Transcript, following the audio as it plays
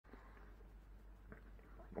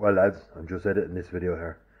Well lads, I'm just editing this video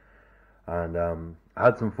here, and I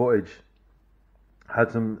had some footage, a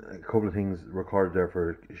couple of things recorded there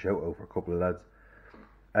for a shout out for a couple of lads.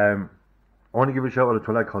 I want to give a shout out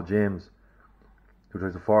to a lad called James, who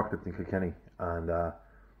drives a forklift in Kilkenny, and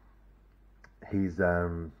he's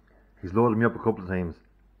loaded me up a couple of times,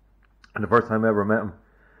 and the first time I ever met him,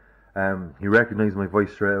 he recognised my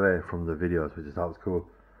voice straight away from the videos, which I thought was cool.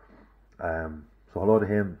 So hello to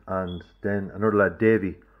him, and then another lad,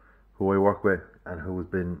 Davey, who I work with and who has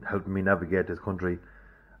been helping me navigate this country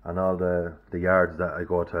and all the yards that I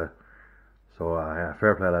go to. So yeah,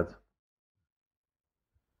 fair play lads.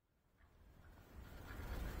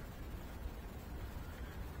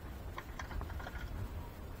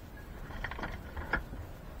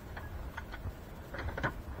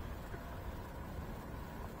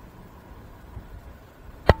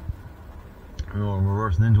 I'm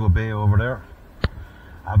reversing into a bay over there.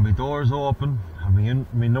 I have my doors open, I have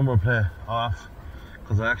my number plate off,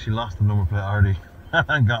 because I actually lost the number plate already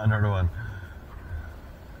and got another one.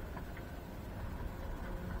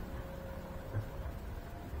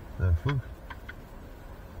 The fuck?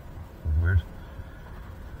 That's weird.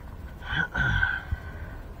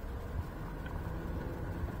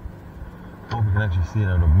 Hope you can actually see it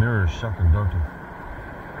now. The mirror is shocking dirty.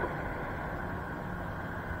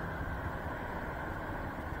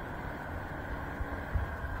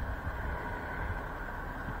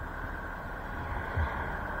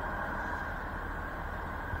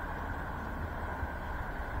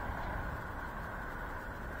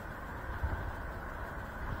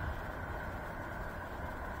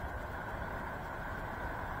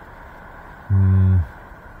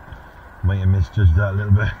 Might have misjudged that a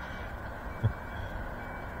little bit.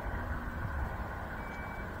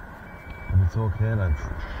 But it's okay lads.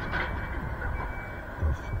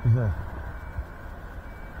 What the fuck is that?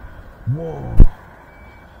 Whoa!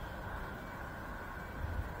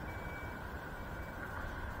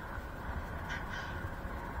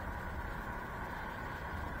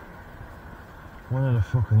 One of the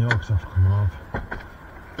fucking yokes are coming off.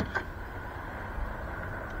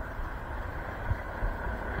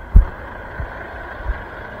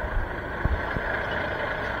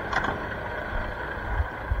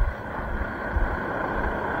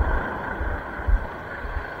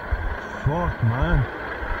 Fuck, man.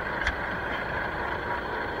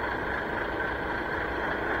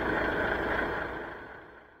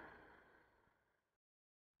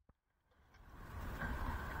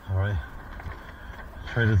 Alright,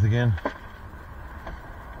 try this again.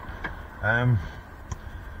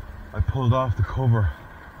 I pulled off the cover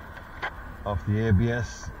of the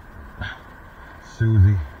ABS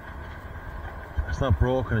Susie. It's not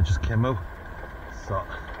broken, it just came out. So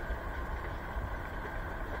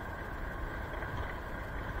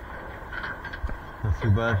not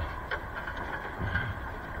too bad.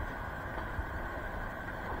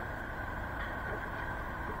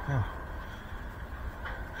 Oh.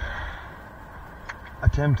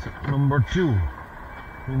 Attempt number 2.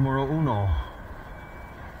 Numero uno.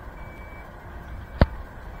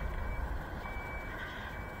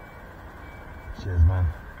 Cheers, man.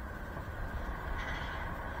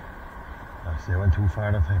 I went too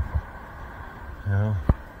far that time. You know?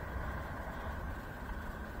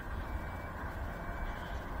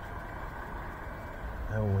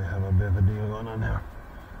 Now we have a bit of a deal going on here.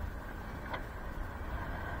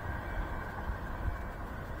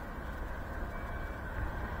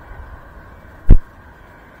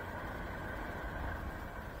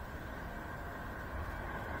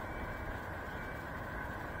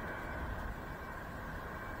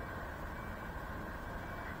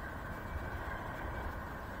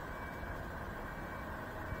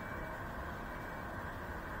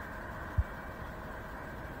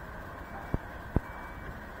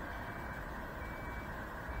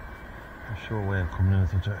 Sure way of coming in at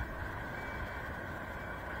such a...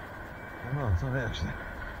 No, it's not it actually.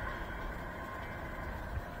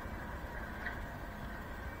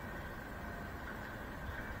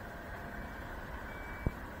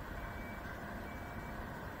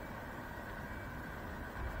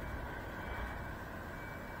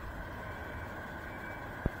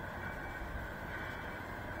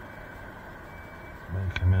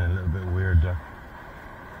 Might come in a little bit weird there.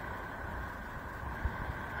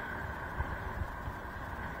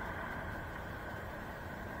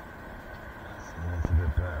 That's a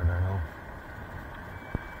bit better there now.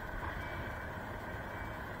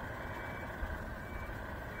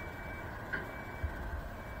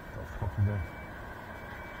 What the fuck is that?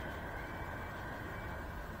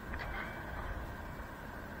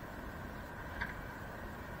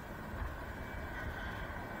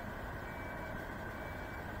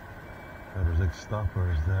 like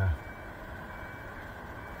stoppers there.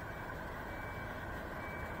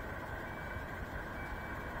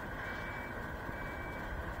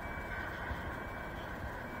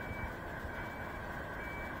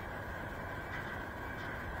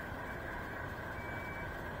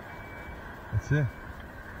 That's it.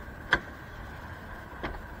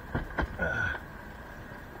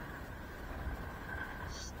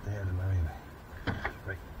 Stay out of my way.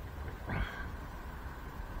 Right.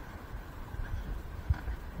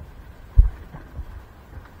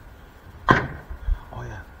 Oh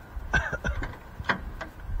yeah.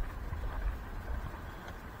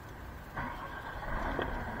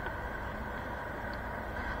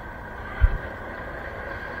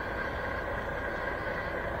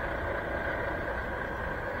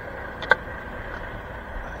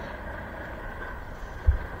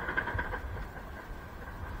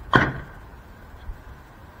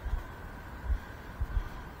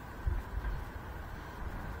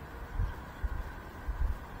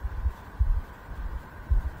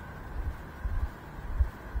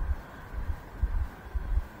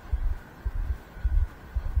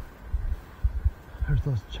 There's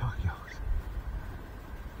those chalk yolks.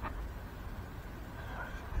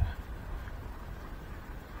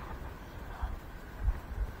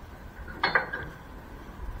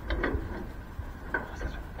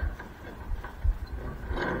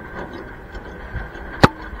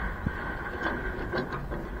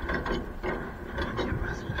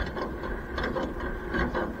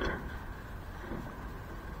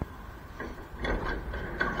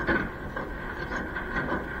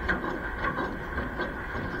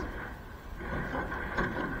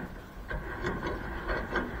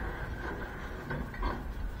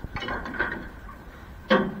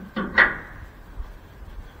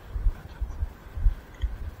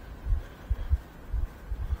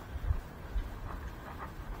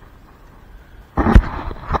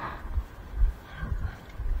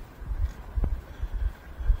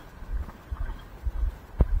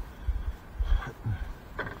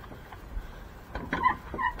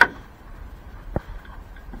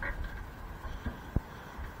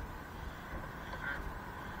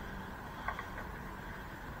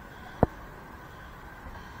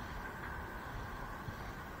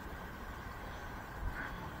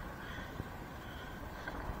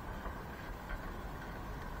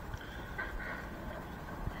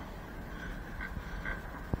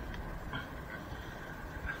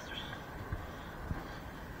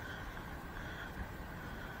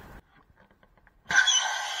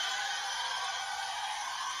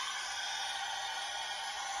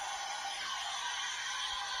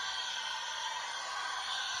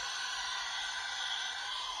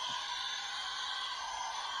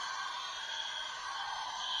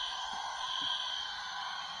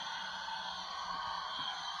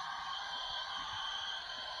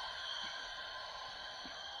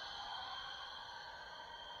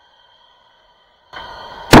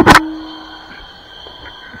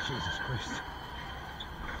 Jesus Christ.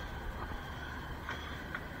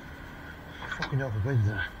 Fucking hell, the wind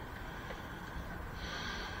there.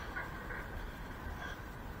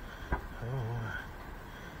 Oh.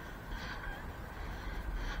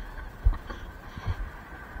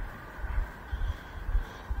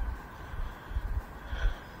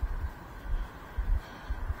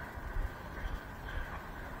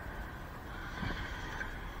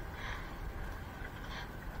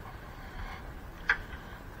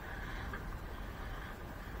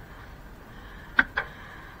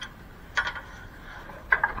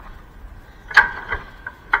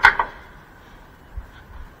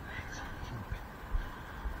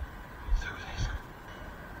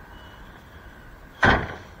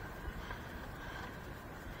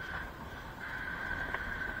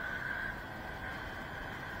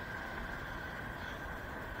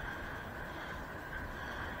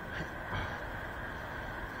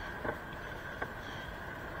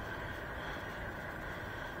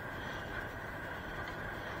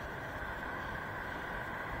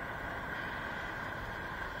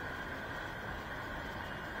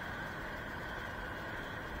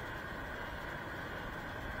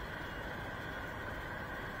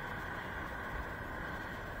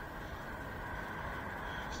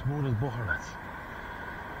 Smooth as butter, lads.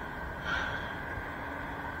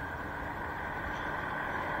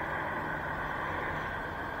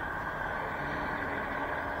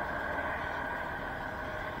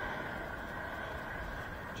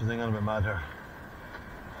 Do you think I'm a bit mad here?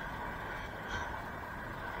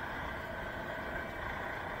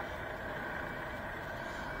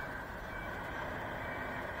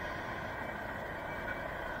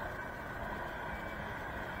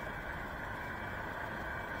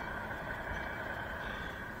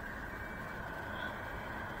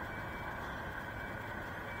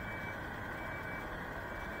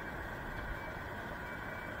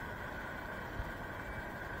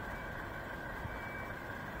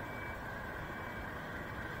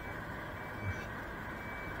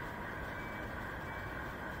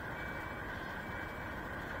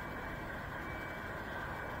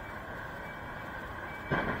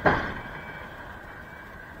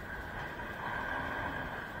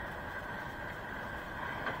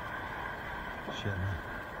 Shit, man.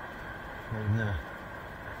 Not even there.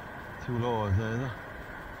 Too low, is it?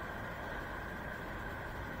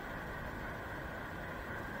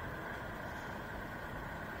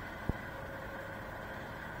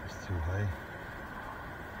 It's too high.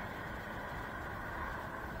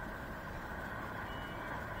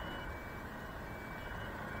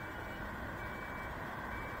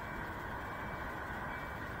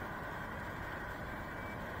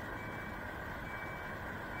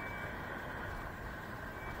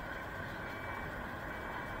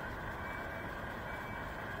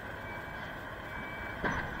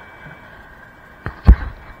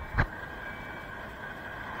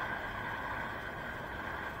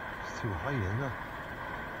 Too high, isn't it?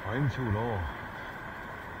 I'm too low.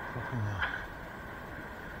 Fucking hell.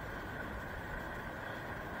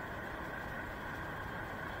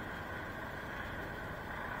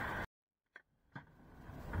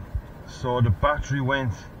 So the battery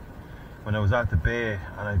went when I was at the bay,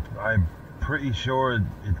 and I'm pretty sure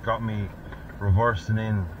it got me reversing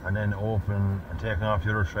in and then open and taking off the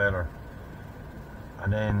other trailer.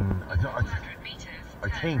 And then I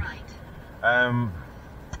think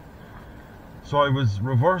so I was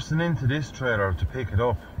reversing into this trailer to pick it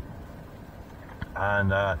up,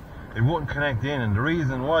 and it wouldn't connect in, and the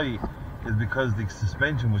reason why is because the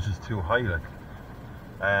suspension was just too high. Like,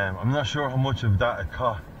 I'm not sure how much of that it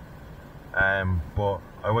caught, but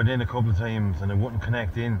I went in a couple of times and it wouldn't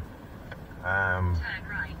connect in. Turn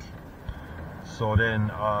right. So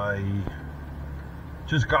then I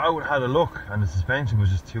just got out and had a look, and the suspension was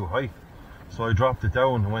just too high, so I dropped it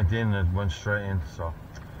down and went in, and it went straight in. So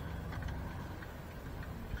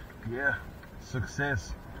yeah,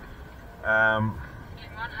 success. In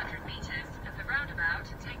 100 meters at the roundabout,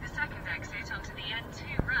 take the second exit onto the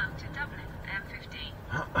N2 route to Dublin, M50.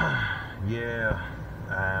 Yeah,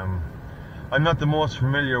 I'm not the most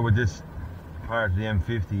familiar with this part of the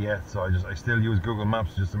M50 yet, so I still use Google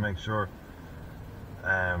Maps just to make sure.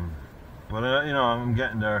 But you know, I'm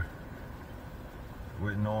getting there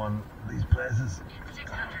with knowing these places. In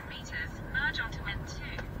 600 meters, merge onto N2.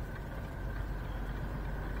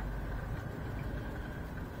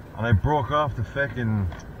 And I broke off the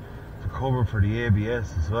cover for the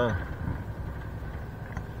ABS as well.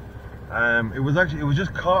 It was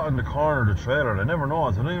just caught in the corner of the trailer. I never know.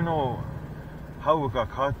 I don't even know how it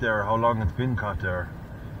got caught there, or how long it's been caught there.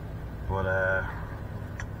 But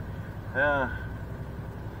yeah,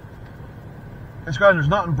 it's grand. There's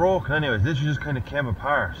nothing broken anyways. This just kind of came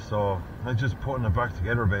apart, so I'm just putting it back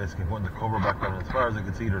together, basically putting the cover back on. As far as I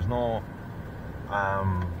can see, there's no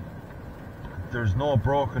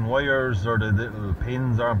broken wires, or the little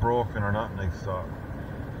pins aren't broken or nothing like so.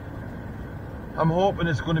 I'm hoping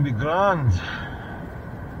it's going to be grand.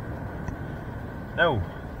 Now,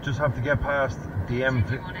 just have to get past the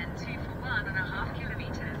M50.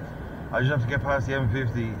 I just have to get past the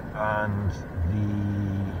M50 and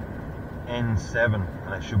the N7,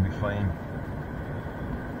 and I should be fine.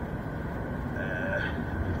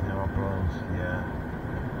 No problems, yeah.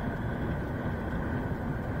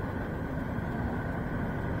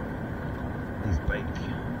 He's big.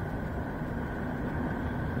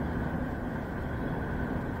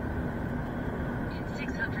 In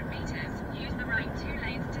 600 meters, use the right 2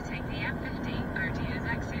 lanes to take the M50 Odious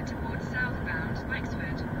exit towards southbound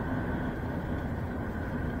Wexford.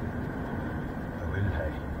 I will,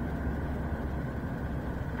 hey.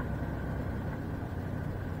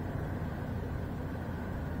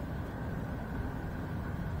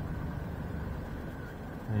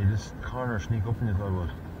 Hey, this corner sneak up in it, I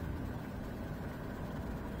would.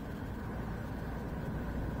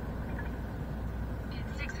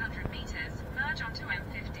 Onto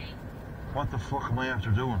M50. What the fuck am I after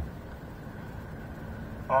doing?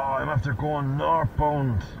 Oh, I'm after going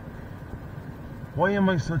northbound. Why am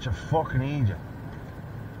I such a fucking idiot?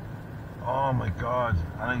 Oh my god.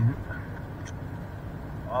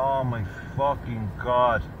 Oh my fucking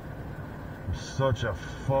god. I'm such a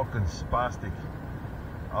fucking spastic.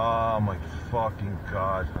 Oh my fucking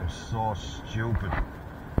god. I'm so stupid.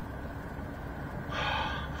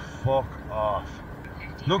 Fuck off.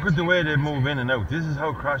 Look at the way they move in and out. This is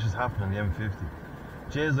how crashes happen on the M50.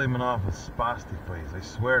 Jeez, I'm an awful spastic, boys. I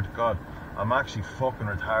swear to God, I'm actually fucking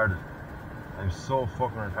retarded. I'm so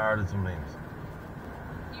fucking retarded sometimes.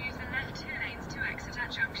 Use the left 2 lanes to exit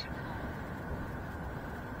at junction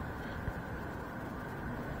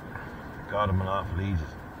 4. God, I'm an awful idiot.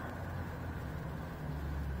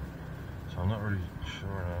 So I'm not really sure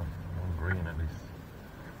now. I'm green at least.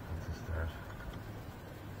 That's the start.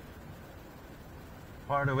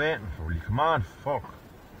 What are they waiting for? Will you come on? Fuck.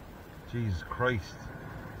 Jesus Christ.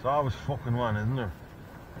 It's always fucking one, isn't there?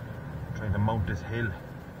 Trying to mount this hill.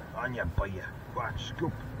 On ya, by ya. Watch,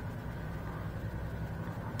 scoop.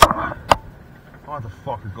 What the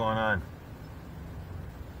fuck is going on?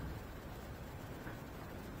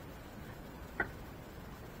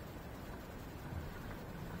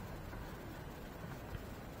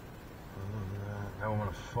 Now I'm on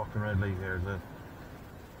a fucking red light here, is it?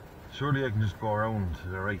 Surely I can just go around to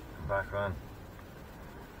the right and back on.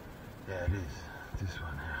 Yeah, it is. This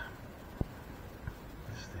one here.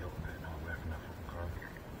 Let's stay up a bit now, away from that fucking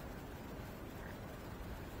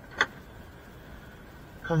car.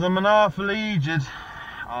 Cause I'm an awful aged.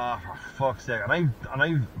 Oh, for fuck's sake. And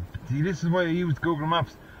I've see, this is why I used Google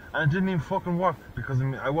Maps and it didn't even fucking work because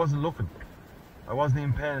I wasn't looking. I wasn't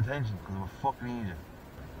even paying attention because I'm a fucking idiot.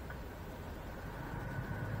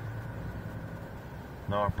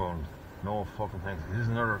 Northbound. No fucking thanks. Is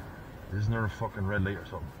this another fucking red light or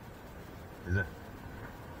something? Is it?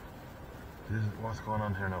 What's going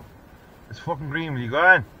on here now? It's fucking green. Will you go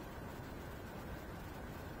on?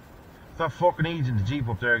 Stop fucking aging the Jeep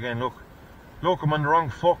up there again. Look, I'm on the wrong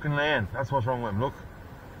fucking lane. That's what's wrong with him. Look.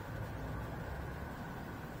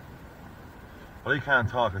 Well, I can't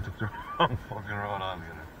talk. I took the wrong fucking road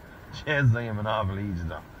altogether. Jesus, I am an awful agent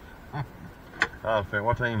though. Oh, fair.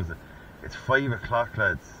 What time is it? It's 5 o'clock,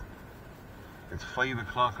 lads. It's 5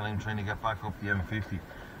 o'clock and I'm trying to get back up the M50.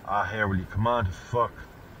 Ah, here, will you come on to fuck?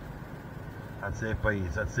 That's it,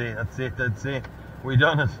 boys. That's it. We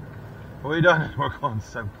done it. We're going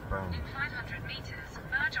southbound. In 500 meters,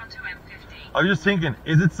 merge onto M50. I was just thinking,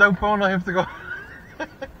 is it southbound I have to go?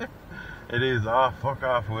 It is. Ah, fuck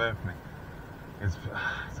off away from me.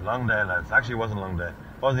 It's a long day, lads. Actually, it wasn't a long day.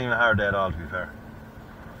 It wasn't even a hard day at all, to be fair.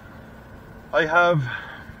 I have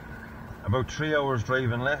about 3 hours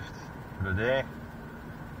driving left for the day.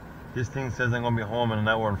 This thing says I'm going to be home in an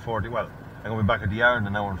hour and 40. Well, I'm going to be back at the yard in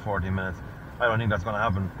an hour and 40 minutes. I don't think that's going to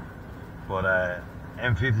happen. But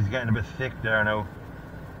M50 is getting a bit thick there now.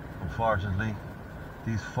 Unfortunately,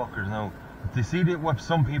 these fuckers now. They see what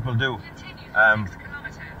some people do.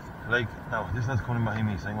 Like, now this is coming behind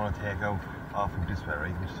me, so I'm going to take out off of this way,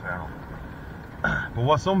 right? Which is fair enough. But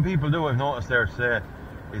what some people do, I've noticed there today,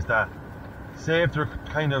 is that say if they're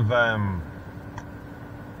kind of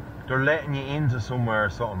they're letting you into somewhere or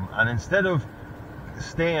something, and instead of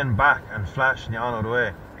staying back and flashing you on out of the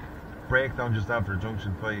way, break down just after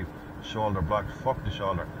junction 5, shoulder blocked, fuck the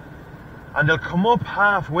shoulder, and they'll come up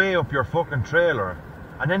halfway up your fucking trailer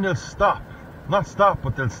and then they'll stop, not stop,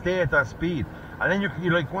 but they'll stay at that speed, and then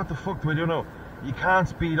you're like, what the fuck do I do now? You can't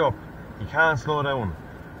speed up, you can't slow down,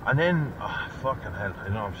 and then fucking hell, I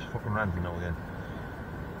know I'm just fucking ranting now again.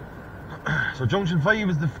 So junction 5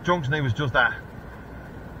 is the junction I was just at,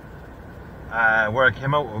 where I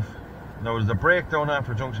came out of. Now there's a breakdown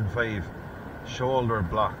after junction 5, shoulder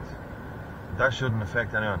blocked. That shouldn't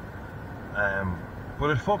affect anyone, but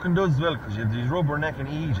it fucking does as well, because you have these rubbernecking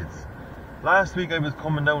idiots. Last week I was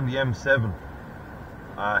coming down the M7,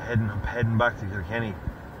 heading back to Kilkenny,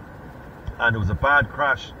 and there was a bad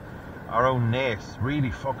crash around Naas,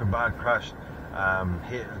 really fucking bad crash. A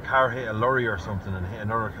car hit a lorry or something and hit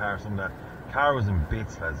another car or something. That car was in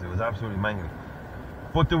bits, lads. It was absolutely mangled.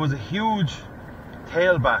 But there was a huge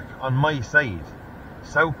tailback on my side,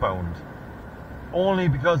 southbound, only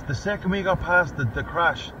because the second we got past the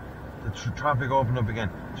crash, the traffic opened up again.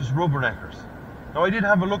 Just rubberneckers. Now I did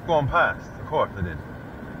have a look going past, of course I did,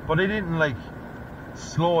 but I didn't like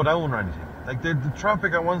slow down or anything. Like the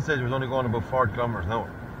traffic at one stage was only going about 40 kilometers an hour,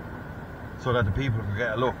 so that the people could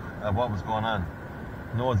get a look at what was going on.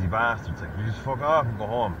 Nosy bastards, like, you just fuck off and go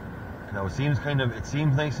home. Now it seems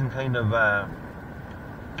nice and kind of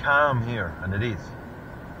calm here, and it is.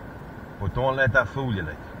 But don't let that fool you,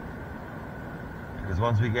 like. Because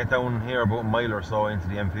once we get down here about a mile or so into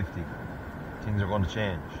the M50, things are going to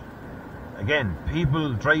change. Again,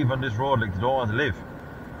 people drive on this road like they don't want to live.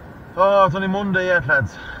 Oh, it's only Monday yet,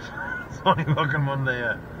 lads. It's only fucking Monday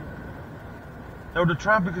yet. Now the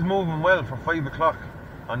traffic is moving well for 5 o'clock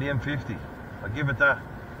on the M50. I'll give it that.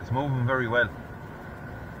 It's moving very well.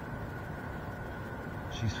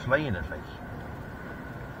 She's flying it, like.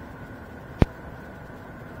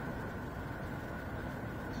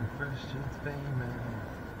 So first she's famous.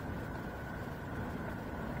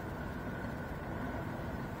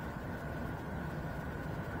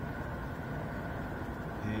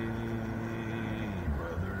 Hey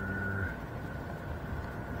brother,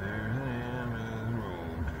 there's an endless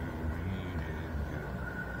road to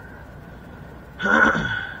Rediscover.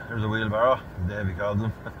 There's a wheelbarrow, as Davey calls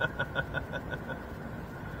them.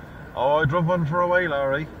 Oh, I drove one for a while,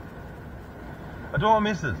 alright. I don't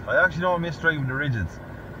miss it. I actually don't miss driving the rigids.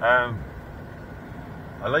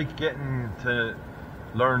 I like getting to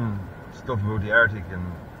learn stuff about the Arctic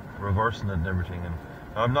and reversing it and everything. And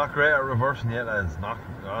I'm not great at reversing yet, lads. Not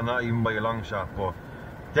even by a long shot, but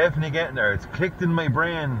definitely getting there. It's clicked in my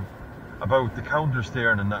brain about the counter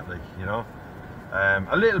steering and that, like, you know.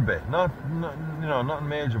 A little bit, not you know, nothing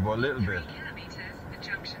major, but a little bit. 3 kilometres at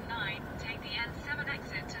junction 9, take the N7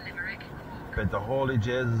 exit to Limerick, Cork. Bet the holy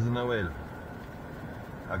Jesus in the will.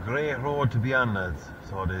 A great road to be on, lads.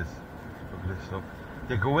 So it is. Look at this, look.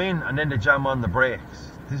 They go in and then they jam on the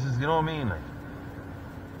brakes. This is, you know what I mean, like.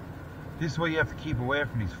 This is why you have to keep away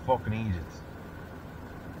from these fucking idiots.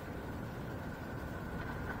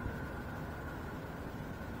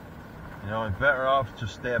 You know, I'm better off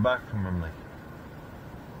just stay back from them, like.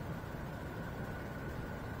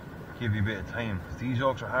 Give you a bit of time, because these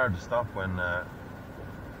yokes are hard to stop when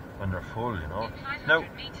they're full, you know. In 500 Now,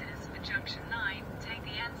 metres at junction 9, take the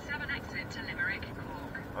N7 exit to Limerick,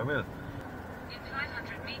 Cork. I will. In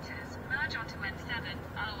 500 metres, merge onto N7,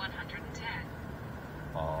 R110.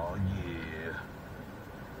 Oh yeah.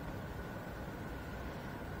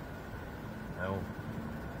 Now,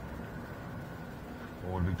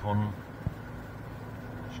 old big tunnel.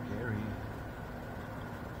 Scary.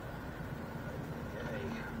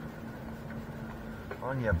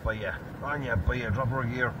 On you, buy drop her a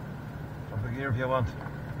gear. Drop a gear if you want.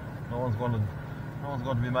 No one's going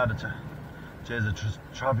to be mad at you. Jeez, it's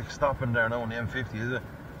traffic stopping there now on the M50, is it?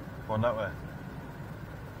 Going that way.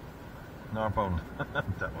 Northbound.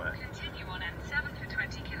 That way. Continue on N7 for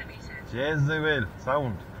 20 kilometres. Jeez, I will.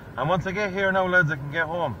 Sound. And once I get here now, lads, I can get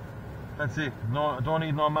home. That's it. No, I don't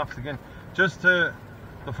need no maps again. Just the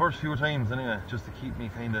first few times anyway, just to keep me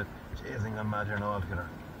kind of chasing on mad here now altogether.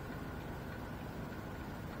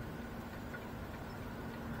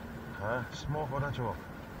 Huh? Smoke, what that you up?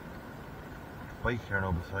 Bike here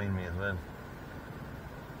now beside me as well.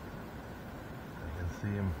 I can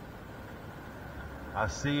see him. I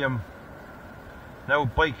see him. Now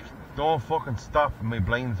bike, don't fucking stop in my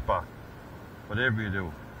blind spot. Whatever you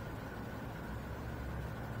do.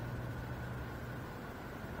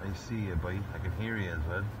 I see you, bike. I can hear you as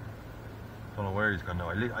well. Don't know where he's gone now.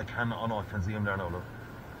 I can, oh no, I can see him there now, look.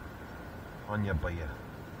 On you, bike.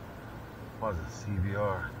 What is it?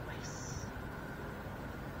 CBR. Nice.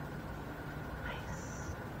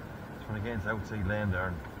 Nice. Just want to get into the outside lane there.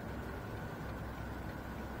 And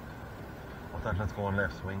I thought let's go on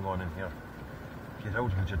left, so we ain't going in here. Get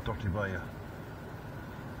out of it, you dirty boy.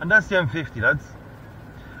 And that's the M50, lads.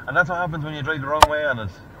 And that's what happens when you drive the wrong way on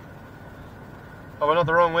it. Oh, well, not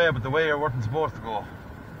the wrong way, but the way you weren't supposed to go.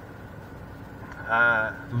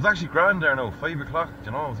 It was actually grand there now, 5 o'clock,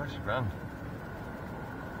 you know, it was actually grand.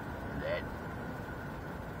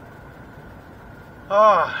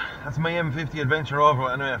 Ah, that's my M50 adventure over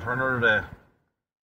anyway for another day.